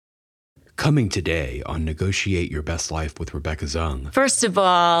Coming today on Negotiate Your Best Life with Rebecca Zung. First of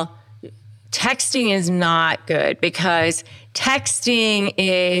all, texting is not good because texting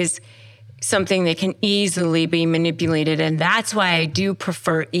is something that can easily be manipulated. And that's why I do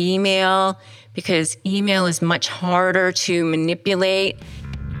prefer email, because email is much harder to manipulate.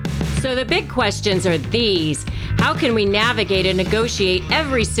 So the big questions are these. How can we navigate and negotiate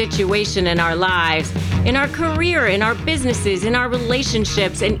every situation in our lives, in our career, in our businesses, in our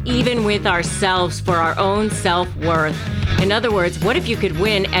relationships, and even with ourselves for our own self-worth? In other words, what if you could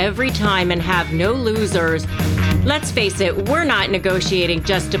win every time and have no losers? Let's face it, we're not negotiating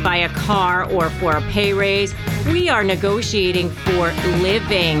just to buy a car or for a pay raise. We are negotiating for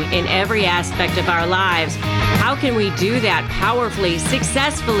living in every aspect of our lives. How can we do that powerfully,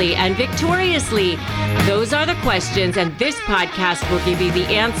 successfully, and victoriously? Those are the questions, and this podcast will give you the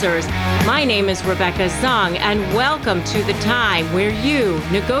answers. My name is Rebecca Zung, and welcome to the time where you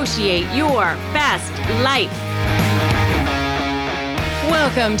negotiate your best life.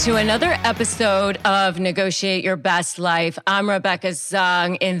 Welcome to another episode of Negotiate Your Best Life. I'm Rebecca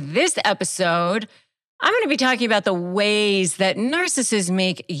Zung. In this episode, I'm going to be talking about the ways that narcissists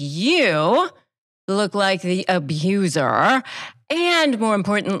make you look like the abuser, and more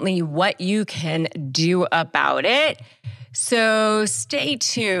importantly, what you can do about it. So stay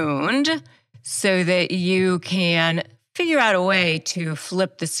tuned so that you can figure out a way to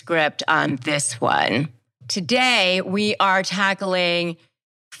flip the script on this one. Today, we are tackling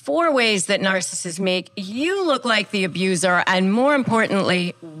 4 ways that narcissists make you look like the abuser, and more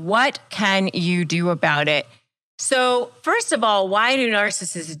importantly, what can you do about it? So first of all, why do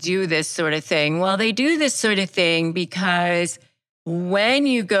narcissists do this sort of thing? Well, they do this sort of thing because when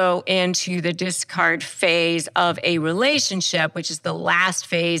you go into the discard phase of a relationship, which is the last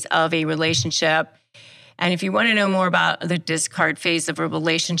phase of a relationship, and if you want to know more about the discard phase of a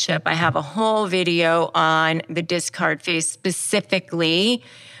relationship, I have a whole video on the discard phase specifically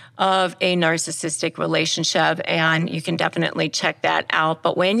of a narcissistic relationship, and you can definitely check that out.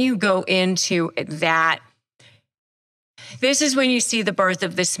 But when you go into that, this is when you see the birth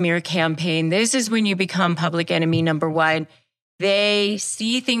of the smear campaign. This is when you become public enemy number 1. They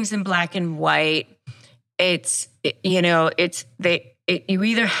see things in black and white. You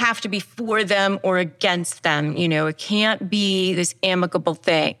either have to be for them or against them. It can't be this amicable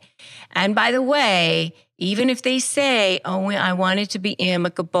thing. And by the way, even if they say, I want it to be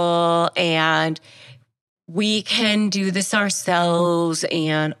amicable and we can do this ourselves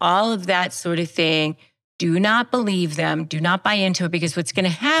and all of that sort of thing, do not believe them. Do not buy into it, because what's going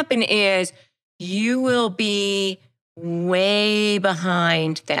to happen is you will be way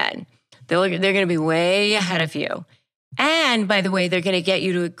behind then. They're going to be way ahead of you. And by the way, they're going to get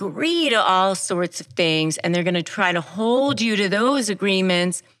you to agree to all sorts of things, and they're going to try to hold you to those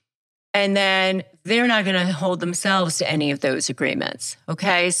agreements, and then they're not going to hold themselves to any of those agreements.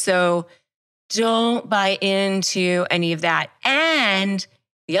 Okay, so don't buy into any of that. And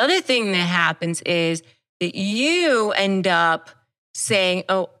the other thing that happens is that you end up saying,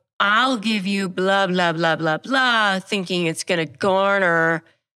 I'll give you blah, blah, blah, blah, blah, thinking it's going to garner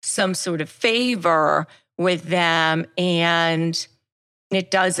some sort of favor with them, and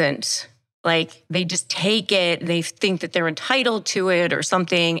it doesn't. Like, they just take it, they think that they're entitled to it or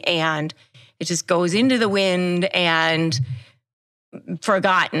something, and it just goes into the wind and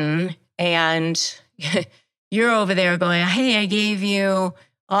forgotten. And you're over there going, hey, I gave you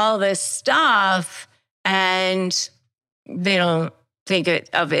all this stuff, and they don't think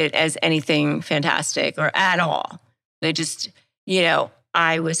of it as anything fantastic or at all. They just,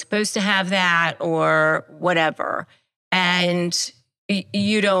 I was supposed to have that or whatever. And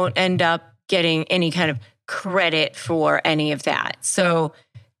you don't end up getting any kind of credit for any of that. So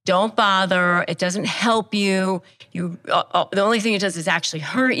don't bother. It doesn't help you. The only thing it does is actually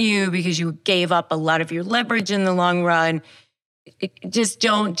hurt you, because you gave up a lot of your leverage in the long run. Just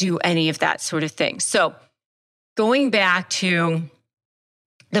don't do any of that sort of thing. So going back to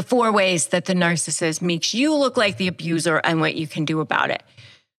the 4 ways that the narcissist makes you look like the abuser and what you can do about it.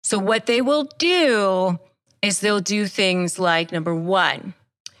 So what they will do is they'll do things like, number 1,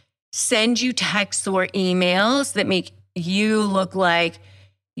 send you texts or emails that make you look like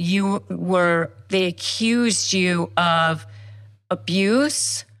they accused you of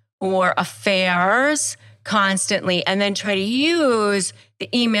abuse or affairs constantly, and then try to use the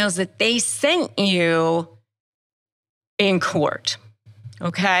emails that they sent you in court.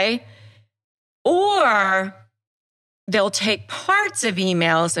 Okay? Or they'll take parts of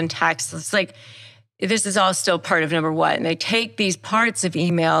emails and texts. It's like, this is all still part of number 1. They take these parts of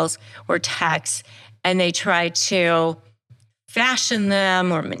emails or texts and they try to fashion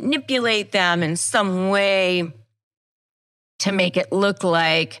them or manipulate them in some way to make it look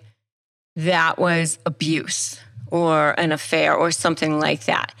like that was abuse or an affair or something like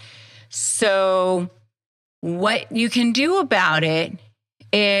that. So what you can do about it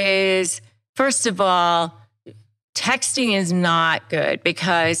is, first of all, texting is not good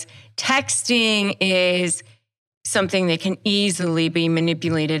because texting is something that can easily be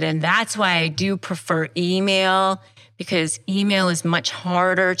manipulated. And that's why I do prefer email, because email is much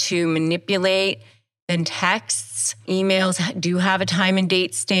harder to manipulate than texts. Emails do have a time and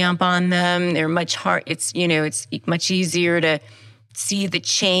date stamp on them. They're much hard. It's much easier to see the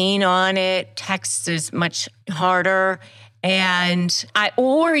chain on it. Text is much harder. And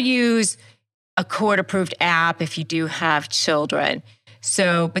or use a court-approved app if you do have children.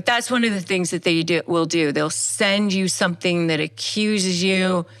 So, but that's one of the things that they will do. They'll send you something that accuses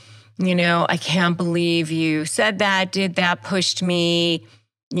you. I can't believe you said that, did that, pushed me,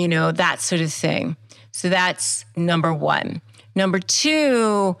 that sort of thing. So that's number one. Number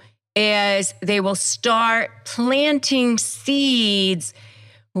two is they will start planting seeds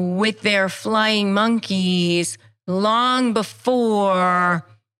with their flying monkeys long before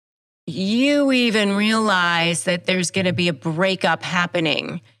you even realize that there's going to be a breakup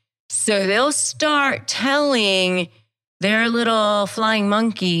happening. So they'll start telling their little flying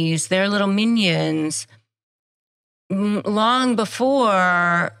monkeys, their little minions, long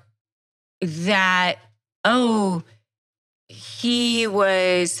before that, oh, he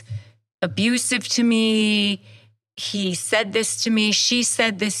was abusive to me, he said this to me, she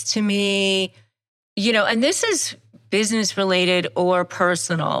said this to me, and this is business related or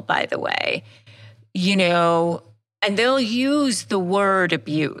personal, by the way, and they'll use the word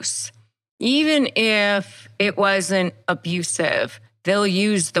abuse. Even if it wasn't abusive, they'll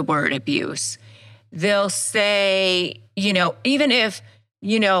use the word abuse. They'll say, even if,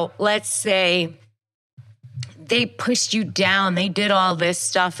 let's say they pushed you down, they did all this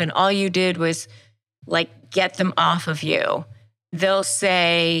stuff and all you did was get them off of you. They'll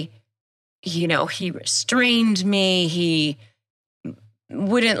say, he restrained me, he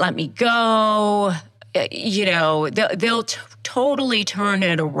wouldn't let me go. They'll totally turn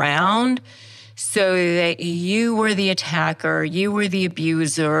it around so that you were the attacker, you were the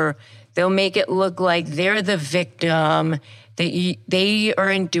abuser. They'll make it look like they're the victim, that they are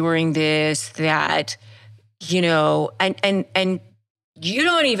enduring this, that, and you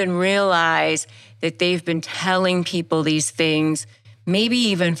don't even realize that they've been telling people these things, maybe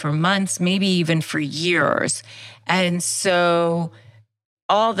even for months, maybe even for years. And so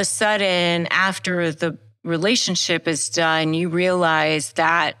all of a sudden, after the relationship is done, you realize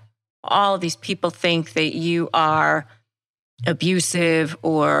that all of these people think that you are abusive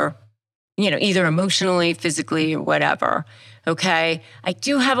or, either emotionally, physically, or whatever. Okay. I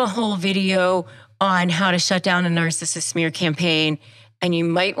do have a whole video on how to shut down a narcissist smear campaign, and you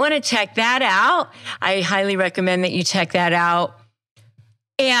might want to check that out. I highly recommend that you check that out.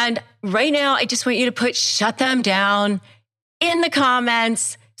 And right now, I just want you to put "shut them down" in the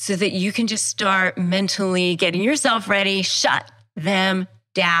comments so that you can just start mentally getting yourself ready. Shut them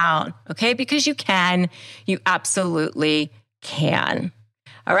down, okay? Because you can. You absolutely can.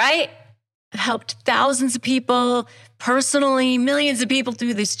 All right? I've helped thousands of people personally, millions of people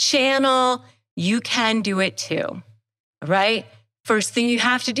through this channel. You can do it too, all right? First thing you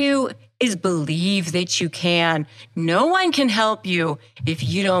have to do is believe that you can. No one can help you if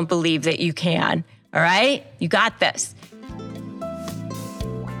you don't believe that you can, all right? You got this.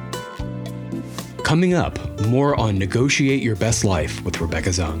 Coming up, more on Negotiate Your Best Life with Rebecca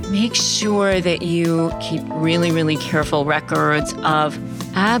Zung. Make sure that you keep really, really careful records of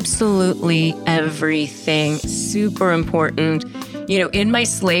absolutely everything. Super important. In my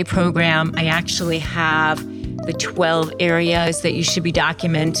SLAY program, I actually have the 12 areas that you should be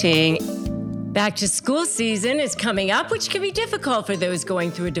documenting. Back to school season is coming up, which can be difficult for those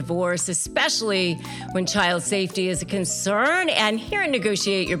going through a divorce, especially when child safety is a concern. And here at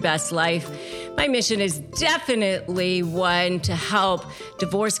Negotiate Your Best Life, my mission is definitely one to help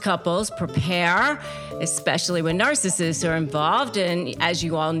divorced couples prepare, especially when narcissists are involved. And as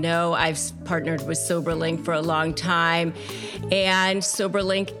you all know, I've partnered with SoberLink for a long time. And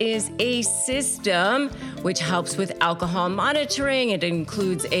SoberLink is a system which helps with alcohol monitoring. It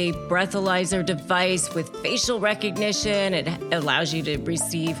includes a breathalyzer device with facial recognition. It allows you to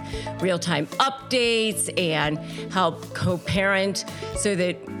receive real-time updates and help co-parent so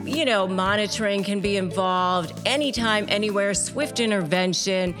that, monitoring monitoring can be involved anytime, anywhere, swift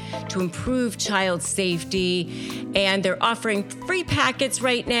intervention to improve child safety. And they're offering free packets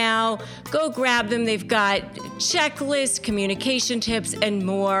right now. Go grab them. They've got checklists, communication tips, and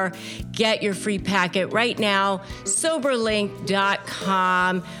more. Get your free packet right now.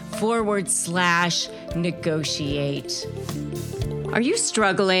 Soberlink.com/negotiate. Are you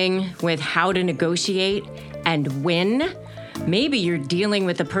struggling with how to negotiate and win? Maybe you're dealing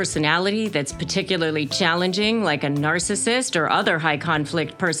with a personality that's particularly challenging, like a narcissist or other high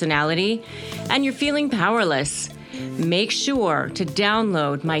conflict personality, and you're feeling powerless. Make sure to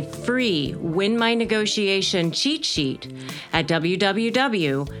download my free Win My Negotiation cheat sheet at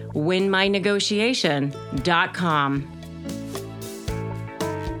www.winmynegotiation.com.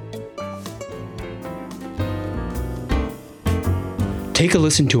 Take a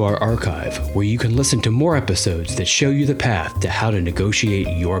listen to our archive, where you can listen to more episodes that show you the path to how to negotiate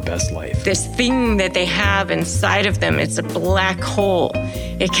your best life. This thing that they have inside of them, it's a black hole.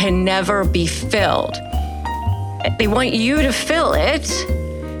 It can never be filled. They want you to fill it,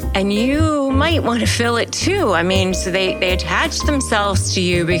 and you might want to fill it too. I mean, so they attach themselves to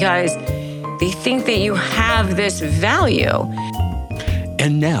you because they think that you have this value.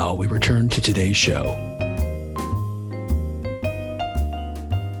 And now we return to today's show.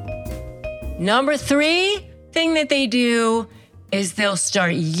 Number 3 thing that they do is they'll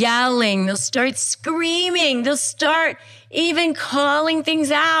start yelling, they'll start screaming, they'll start even calling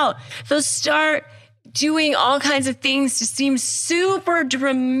things out. They'll start doing all kinds of things to seem super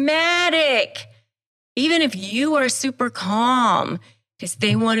dramatic, even if you are super calm, because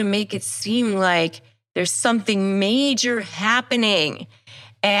they want to make it seem like there's something major happening.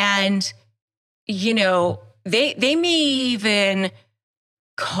 And, you know, they may even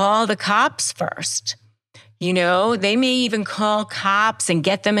call the cops first. You know, they may even call cops and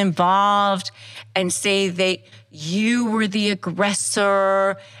get them involved and say that you were the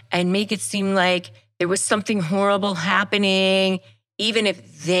aggressor and make it seem like there was something horrible happening, even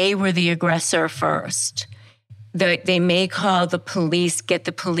if they were the aggressor first. They may call the police, get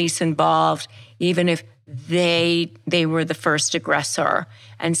the police involved, even if they were the first aggressor,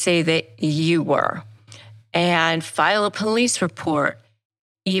 and say that you were. And file a police report,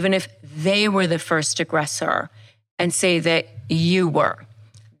 even if they were the first aggressor, and say that you were.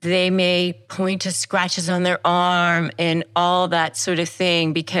 They may point to scratches on their arm and all that sort of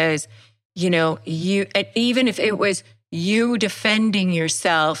thing because, you know, even if it was you defending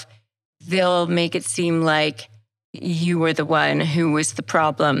yourself, they'll make it seem like you were the one who was the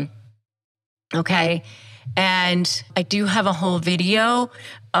problem. Okay? And I do have a whole video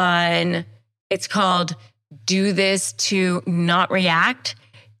on, it's called Do This to Not React.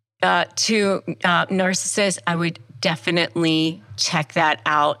 To narcissists, I would definitely check that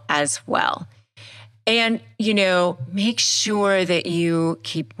out as well. And, you know, make sure that you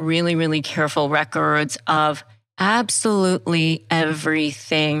keep really, really careful records of absolutely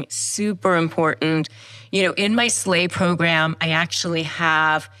everything. Super important. You know, in my SLAY program, I actually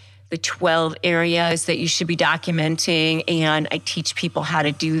have the 12 areas that you should be documenting, and I teach people how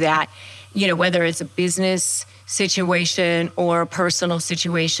to do that. You know, whether it's a business situation or a personal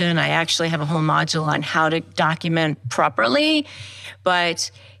situation, I actually have a whole module on how to document properly.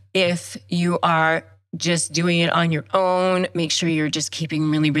 But if you are just doing it on your own, make sure you're just keeping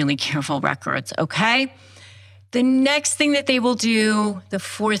really, really careful records, okay? The next thing that they will do, the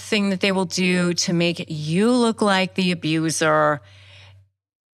 4th thing that they will do to make you look like the abuser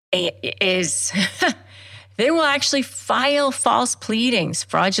is they will actually file false pleadings,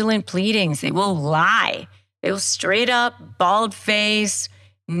 fraudulent pleadings. They will lie. They will straight up, bald face,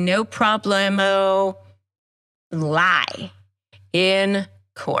 no problemo, lie in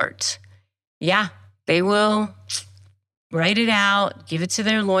court. Yeah, they will write it out, give it to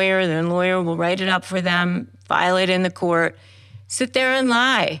their lawyer will write it up for them, file it in the court, sit there and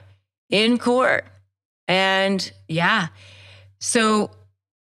lie in court. And yeah, so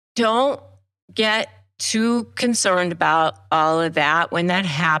don't get too concerned about all of that when that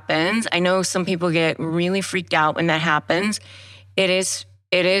happens. I know some people get really freaked out when that happens. It is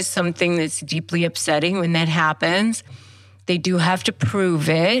something that's deeply upsetting when that happens. They do have to prove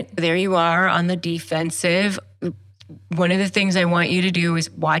it. There you are on the defensive. One of the things I want you to do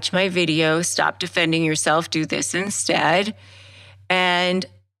is watch my video, stop defending yourself, do this instead. And,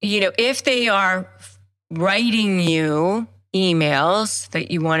 you know, if they are writing you emails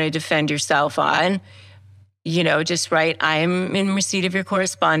that you want to defend yourself on, you know, just write, I'm in receipt of your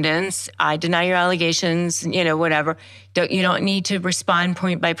correspondence. I deny your allegations, you know, whatever. You don't need to respond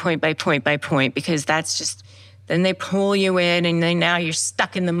point by point by point by point, because that's Then they pull you in, and then now you're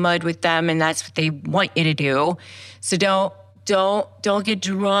stuck in the mud with them, and that's what they want you to do. So don't get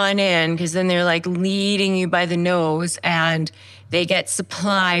drawn in, because then they're like leading you by the nose and they get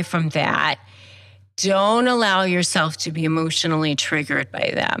supply from that. Don't allow yourself to be emotionally triggered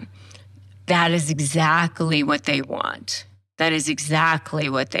by them. That is exactly what they want. That is exactly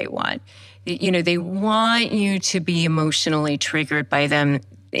what they want. You know, they want you to be emotionally triggered by them.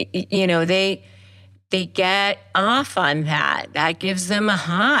 You know, they get off on that. That gives them a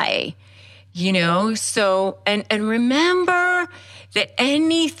high, you know? So, and remember that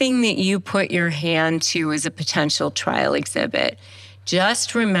anything that you put your hand to is a potential trial exhibit.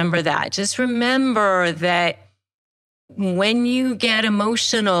 Just remember that. Just remember that when you get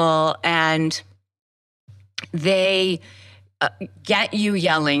emotional and they get you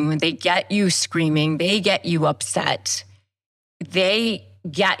yelling, when they get you screaming, they get you upset, they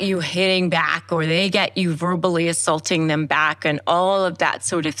get you hitting back, or they get you verbally assaulting them back, and all of that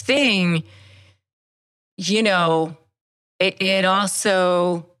sort of thing, you know, it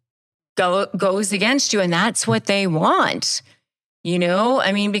also goes against you. And that's what they want, you know?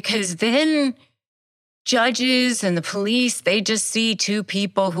 I mean, because then judges and the police, they just see two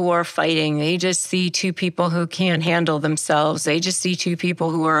people who are fighting. They just see two people who can't handle themselves. They just see two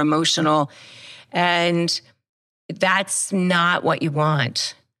people who are emotional. And that's not what you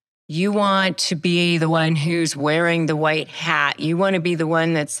want. You want to be the one who's wearing the white hat. You want to be the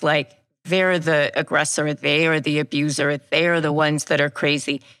one that's like, they're the aggressor, they are the abuser, they are the ones that are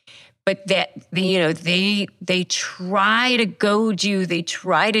crazy. But that, you know, they try to goad you, they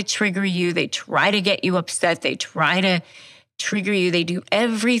try to trigger you, they try to get you upset, they try to trigger you. They do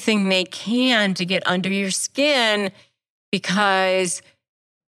everything they can to get under your skin, because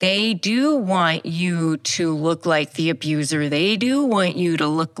they do want you to look like the abuser. They do want you to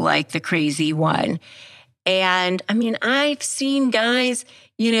look like the crazy one. And I mean, I've seen guys,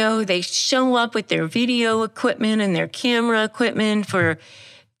 you know, they show up with their video equipment and their camera equipment for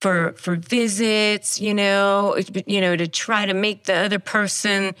visits, you know, to try to make the other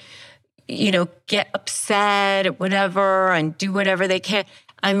person, you know, get upset or whatever, and do whatever they can.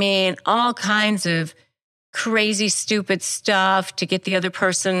 I mean, all kinds of crazy, stupid stuff to get the other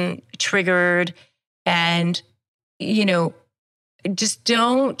person triggered. And, you know, just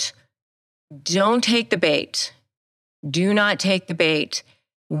don't take the bait. Do not take the bait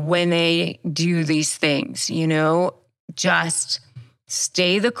when they do these things, you know. Just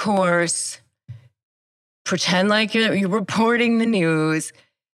stay the course. Pretend like you're reporting the news.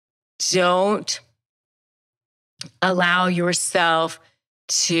 Don't allow yourself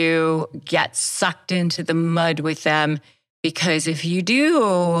to get sucked into the mud with them, because if you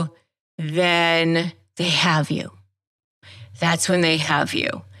do, then they have you. That's when they have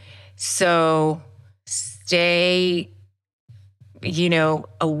you. So stay, you know,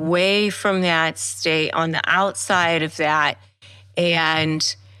 away from that, stay on the outside of that,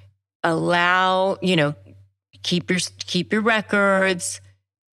 and allow, you know, keep your records.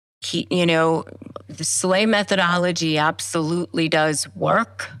 You know, the SLAY methodology absolutely does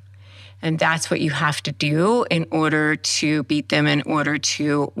work. And that's what you have to do in order to beat them, in order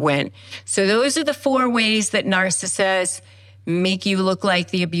to win. So those are the 4 ways that narcissists make you look like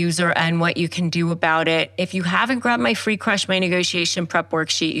the abuser and what you can do about it. If you haven't grabbed my free Crush My Negotiation prep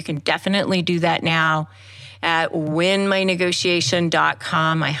worksheet, you can definitely do that now at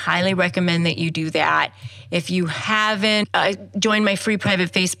winmynegotiation.com. I highly recommend that you do that. If you haven't joined my free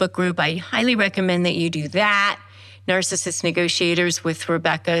private Facebook group, I highly recommend that you do that. Narcissist Negotiators with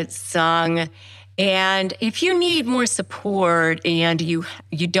Rebecca Zung. And if you need more support and you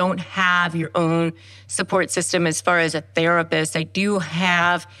don't have your own support system as far as a therapist, I do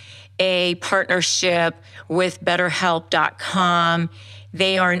have a partnership with BetterHelp.com.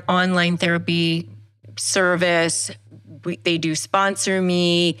 They are an online therapy service. They do sponsor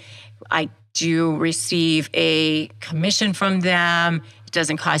me. I do receive a commission from them. It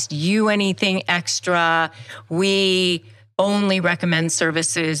doesn't cost you anything extra. We only recommend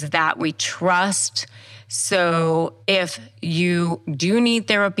services that we trust. So if you do need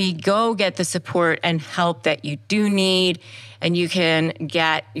therapy, go get the support and help that you do need. And you can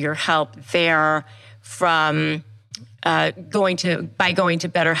get your help there from going to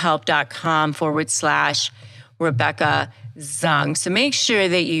BetterHelp.com/Rebecca Zung. So make sure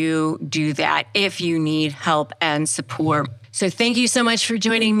that you do that if you need help and support. So thank you so much for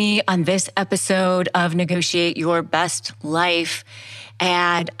joining me on this episode of Negotiate Your Best Life.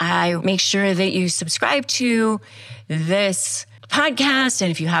 And I make sure that you subscribe to this podcast.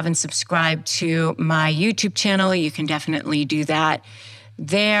 And if you haven't subscribed to my YouTube channel, you can definitely do that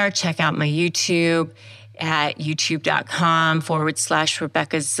there. Check out my YouTube. at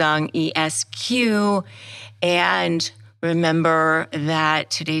youtube.com/Rebecca Zung ESQ. And remember that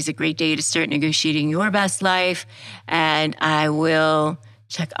today's a great day to start negotiating your best life. And I will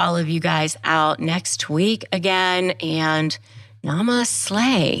check all of you guys out next week again. And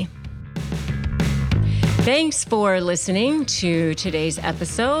namaste. Thanks for listening to today's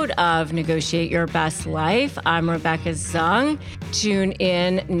episode of Negotiate Your Best Life. I'm Rebecca Zung. Tune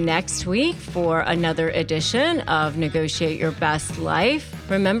in next week for another edition of Negotiate Your Best Life.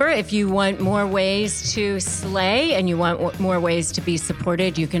 Remember, if you want more ways to slay and you want more ways to be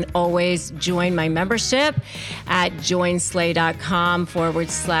supported, you can always join my membership at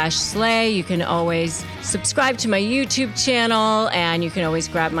joinslay.com/slay. You can always subscribe to my YouTube channel, and you can always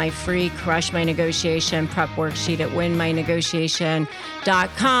grab my free Crush My Negotiation prep worksheet at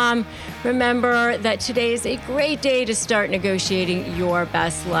winmynegotiation.com. Remember that today is a great day to start negotiating your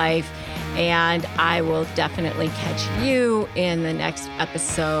best life, and I will definitely catch you in the next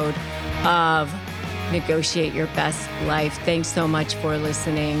episode of Negotiate Your Best Life. Thanks so much for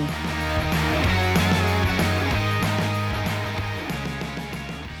listening.